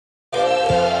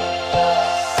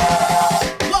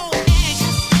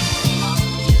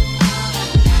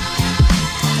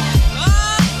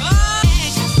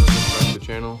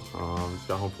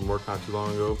from work not too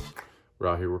long ago. We're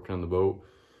out here working on the boat.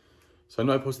 So I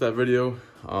know I posted that video.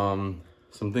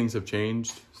 Some things have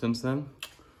changed since then.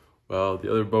 Well,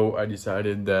 the other boat, I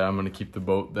decided that I'm gonna keep the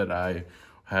boat that I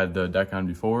had the deck on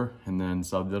before and then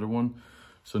sell the other one.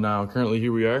 So now currently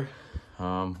here we are.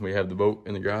 We have the boat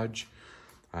in the garage.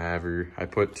 I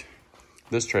put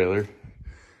this trailer,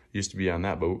 used to be on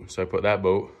that boat. So I put that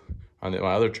boat on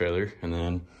my other trailer and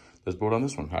then this boat on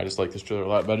this one. I just like this trailer a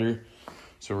lot better.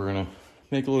 So we're gonna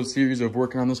make a little series of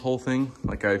working on this whole thing.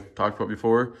 Like I talked about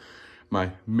before,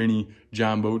 my mini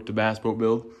John boat to bass boat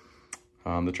build.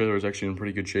 The trailer is actually in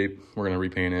pretty good shape. We're gonna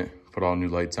repaint it, put all new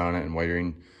lights on it and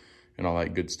wiring and all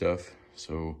that good stuff.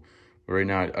 So right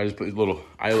now I just put these little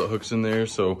eyelet hooks in there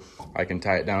so I can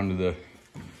tie it down to the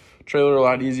trailer a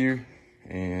lot easier.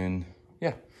 And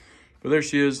yeah, but there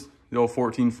she is, the old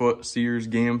 14-foot Sears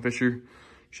Gam Fisher.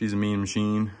 She's a mean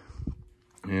machine.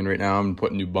 And right now I'm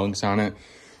putting new bunks on it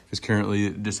because currently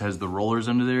it just has the rollers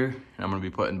under there. And I'm gonna be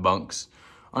putting bunks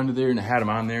under there, and I had them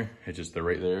on there. It's just they're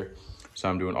right there. So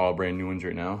I'm doing all brand new ones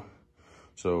right now.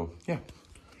 So yeah,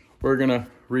 we're gonna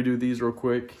redo these real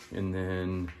quick. And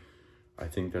then I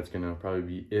think that's gonna probably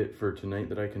be it for tonight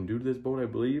that I can do to this boat, I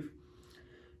believe.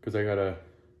 Because I gotta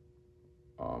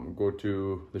go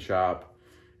to the shop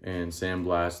and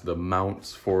sandblast the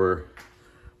mounts for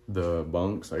the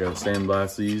bunks. I gotta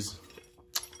sandblast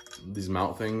these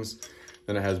mount things.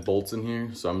 Then it has bolts in here,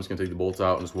 so I'm just gonna take the bolts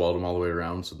out and just weld them all the way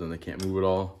around so then they can't move at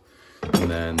all. And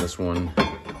then this one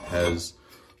has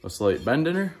a slight bend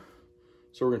in her,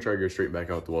 so we're gonna try to go straight back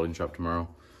out the welding shop tomorrow.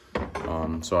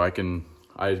 So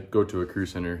I go to a crew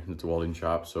center that's a welding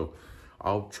shop, so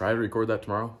I'll try to record that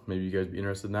tomorrow. Maybe you guys be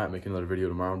interested in that, making another video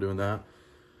tomorrow doing that.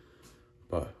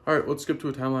 But all right, let's skip to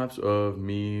a time lapse of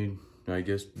me, I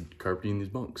guess, carpeting these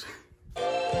bunks.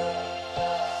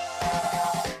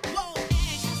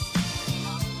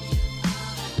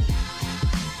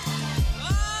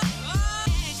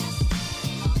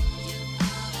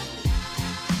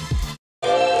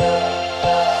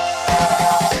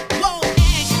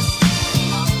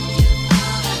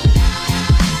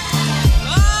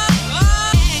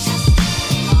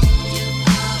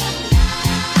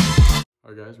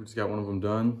 We just got one of them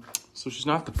done. So she's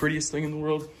not the prettiest thing in the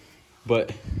world,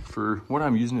 but for what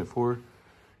I'm using it for,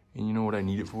 and you know what I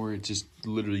need it for, it's just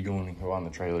literally going to go on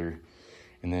the trailer.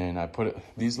 And then I put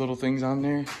these little things on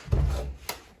there.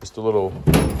 Just a little,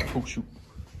 oh shoot,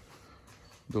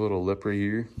 the little lip right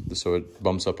here, just so it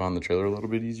bumps up on the trailer a little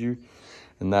bit easier.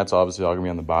 And that's obviously all gonna be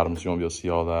on the bottom, so you won't be able to see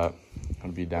all that.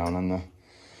 It'll be down on the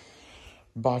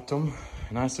bottom.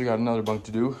 And I still got another bunk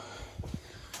to do.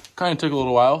 Kind of took a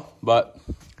little while, but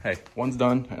hey, one's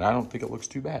done, and I don't think it looks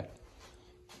too bad.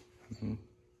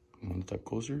 One step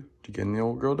closer to getting the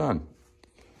old girl done.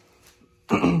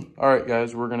 All right,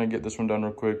 guys, we're gonna get this one done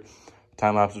real quick.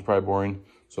 Time lapse is probably boring,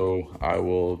 so I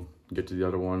will get to the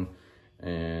other one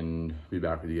and be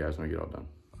back with you guys when I get all done.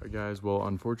 All right, guys, well,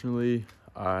 unfortunately,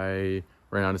 I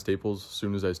ran out of staples as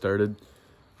soon as I started,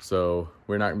 so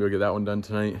we're not gonna be able to get that one done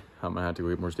tonight. I'm gonna have to go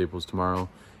get more staples tomorrow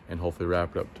and hopefully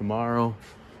wrap it up tomorrow.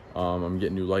 I'm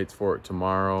getting new lights for it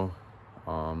tomorrow.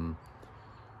 And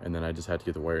then I just had to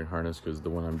get the wiring harness because the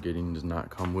one I'm getting does not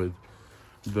come with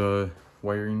the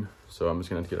wiring. So I'm just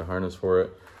gonna have to get a harness for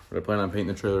it. But I plan on painting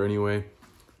the trailer anyway.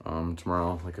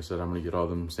 Tomorrow, like I said, I'm gonna get all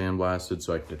them sandblasted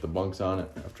so I can get the bunks on it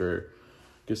after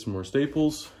I get some more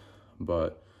staples.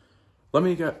 But let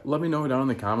me know down in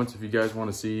the comments if you guys want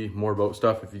to see more boat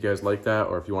stuff, if you guys like that,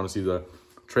 or if you want to see the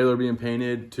trailer being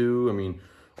painted too. I mean,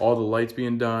 all the lights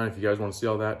being done. If you guys want to see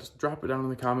all that, just drop it down in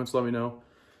the comments. Let me know.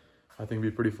 I think it'd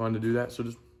be pretty fun to do that. So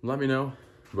just let me know.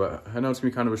 But I know it's gonna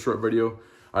be kind of a short video.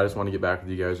 I just want to get back with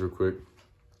you guys real quick.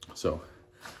 So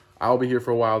I'll be here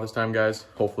for a while this time, guys.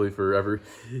 Hopefully forever.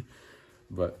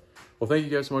 But well, thank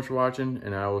you guys so much for watching,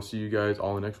 and I will see you guys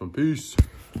all in the next one. Peace.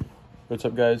 What's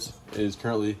up, guys? It is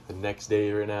currently the next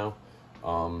day right now.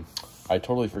 I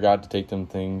totally forgot to take them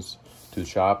things to the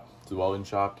shop, to the welding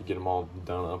shop, to get them all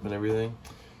done up and everything.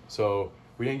 So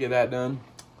we didn't get that done,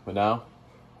 but now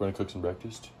we're gonna cook some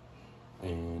breakfast.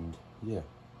 And yeah,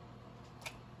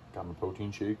 got my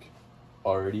protein shake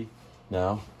already.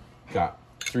 Now got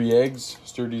 3 eggs,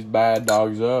 stirred these bad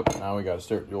dogs up. Now we gotta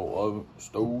start the old oven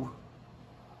stove.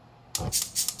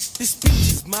 This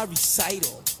speech is my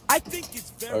recital. I think it's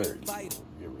very vital.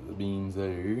 Get rid of the beans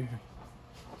there.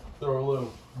 Throw a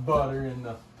little butter in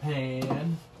the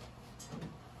pan.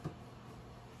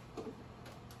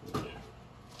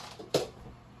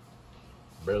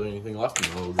 Barely anything left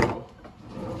in the little girl.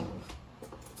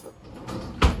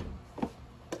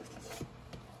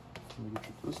 Get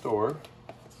you to the store.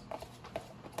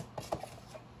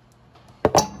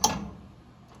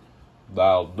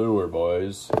 That'll do her,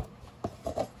 boys.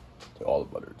 Take all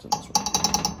the butter. It's in this one.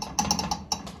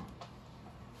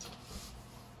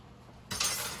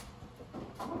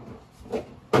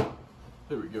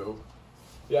 There we go.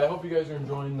 Yeah, I hope you guys are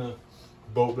enjoying the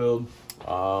boat build.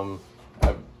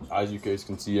 As you guys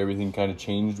can see, everything kind of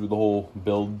changed with the whole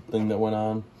build thing that went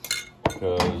on,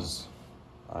 because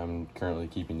I'm currently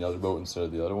keeping the other boat instead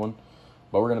of the other one.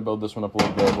 But we're gonna build this one up a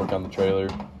little bit, work on the trailer.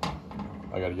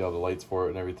 I gotta get all the lights for it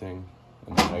and everything,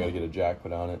 and then I gotta get a jack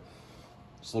put on it.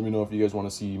 Just let me know if you guys want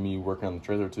to see me working on the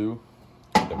trailer too.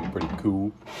 That'd be pretty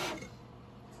cool.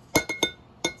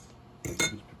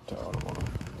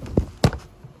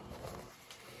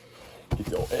 Get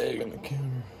the old egg on the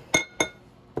counter.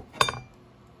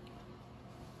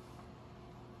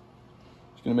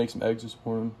 Just gonna make some eggs this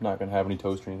morning. Not gonna have any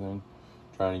toast or anything.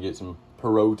 Trying to get some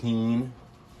protein.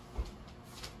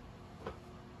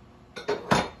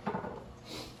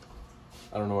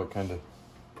 I don't know what kind of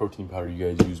protein powder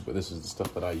you guys use, but this is the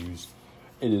stuff that I use.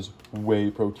 It is whey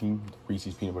protein.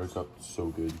 Reese's Peanut Butter Cup, so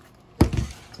good.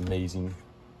 It's amazing.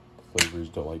 The flavor is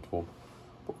delightful.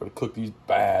 We're gonna cook these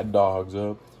bad dogs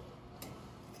up.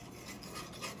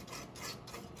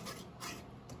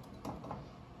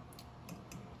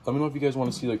 Let me know if you guys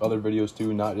want to see like other videos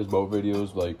too, not just boat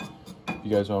videos. Like, if you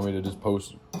guys want me to just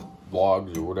post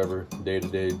vlogs or whatever,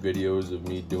 day-to-day videos of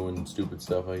me doing stupid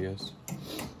stuff, I guess.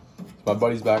 My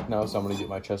buddy's back now, so I'm gonna get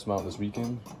my chest mount this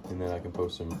weekend, and then I can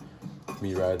post some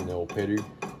me riding the old pitter.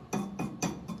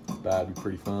 That'd be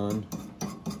pretty fun.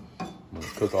 I'm gonna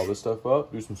cook all this stuff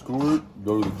up, do some schoolwork,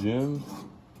 go to the gym,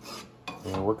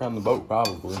 and work on the boat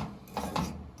probably.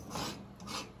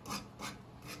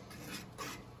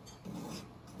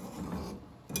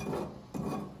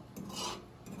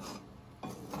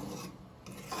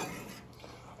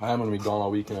 I am going to be gone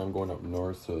all weekend. I'm going up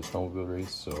north to the snowmobile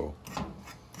race, so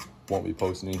won't be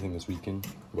posting anything this weekend.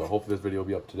 But hopefully this video will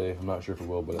be up today. I'm not sure if it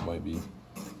will, but it might be.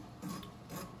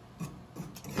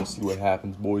 We'll see what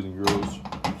happens, boys and girls.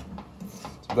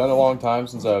 It's been a long time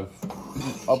since I've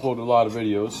uploaded a lot of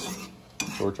videos,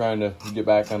 so we're trying to get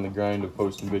back on the grind of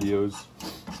posting videos.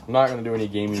 I'm not going to do any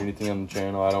gaming or anything on the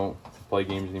channel. I don't play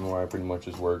games anymore. I pretty much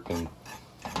just work and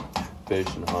fish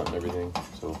and hunt and everything.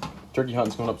 So turkey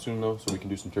hunting's coming up soon though, so we can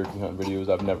do some turkey hunting videos.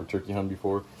 I've never turkey hunted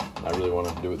before. I really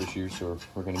wanted to do it this year, so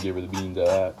we're gonna give her the beans at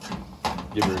that.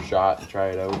 Give her a shot and try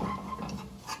it out.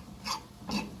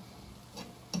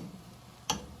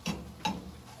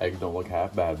 Eggs don't look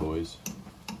half bad, boys.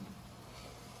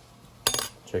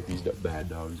 Check these bad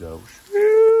dogs out.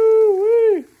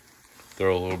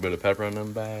 Throw a little bit of pepper on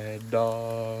them bad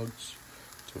dogs.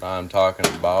 That's what I'm talking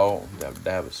about. Got a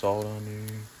dab of salt on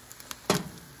there.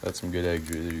 That's some good eggs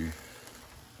right there.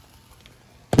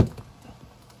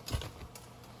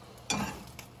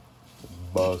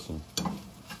 Bussin'.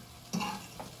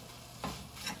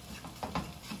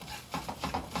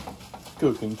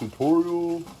 Cooking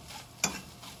tutorial.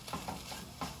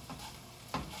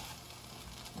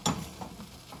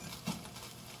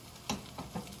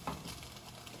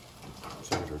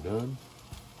 Eggs are done.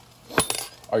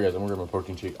 Alright guys, I'm gonna grab my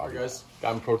protein shake. Alright guys,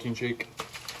 got my protein shake.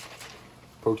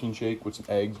 Protein shake with some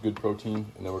eggs, good protein,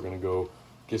 and then we're gonna go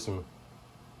get some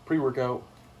pre-workout,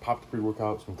 pop the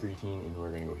pre-workout, some creatine, and we're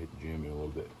gonna go hit the gym in a little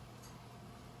bit.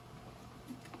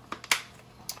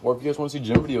 Or if you guys want to see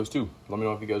gym videos too, let me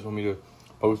know if you guys want me to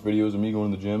post videos of me going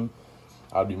to the gym.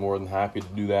 I'd be more than happy to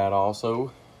do that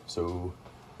also. So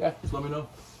yeah, just let me know.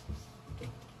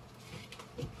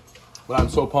 But I'm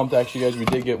so pumped actually, guys. We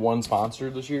did get one sponsor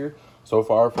this year so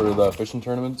far for the fishing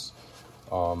tournaments.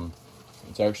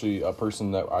 It's actually a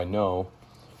person that I know,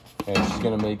 and she's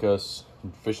gonna make us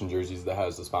fishing jerseys that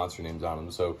has the sponsor names on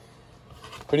them. So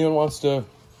if anyone wants to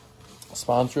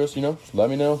sponsor us, you know, let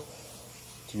me know.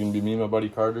 It's gonna be me and my buddy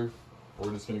Carter.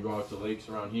 We're just gonna go out to lakes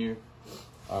around here,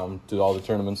 to all the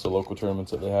tournaments, the local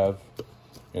tournaments that they have,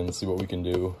 and see what we can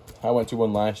do. I went to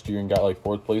one last year and got like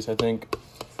 4th place, I think.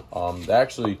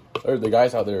 The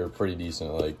guys out there are pretty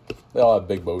decent. Like, they all have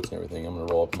big boats and everything. I'm gonna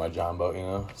roll up in my John boat, you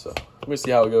know. So I'm gonna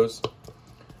see how it goes.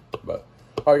 But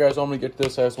all right, guys, I'm gonna get to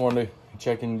this. I just wanted to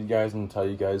check in with you guys and tell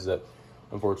you guys that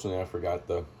unfortunately I forgot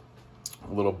the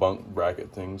little bunk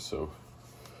bracket thing. So,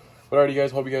 but alrighty,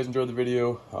 guys, hope you guys enjoyed the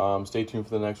video. Stay tuned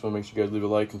for the next one. Make sure you guys leave a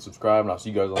like and subscribe, and I'll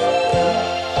see you guys on the next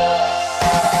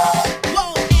one.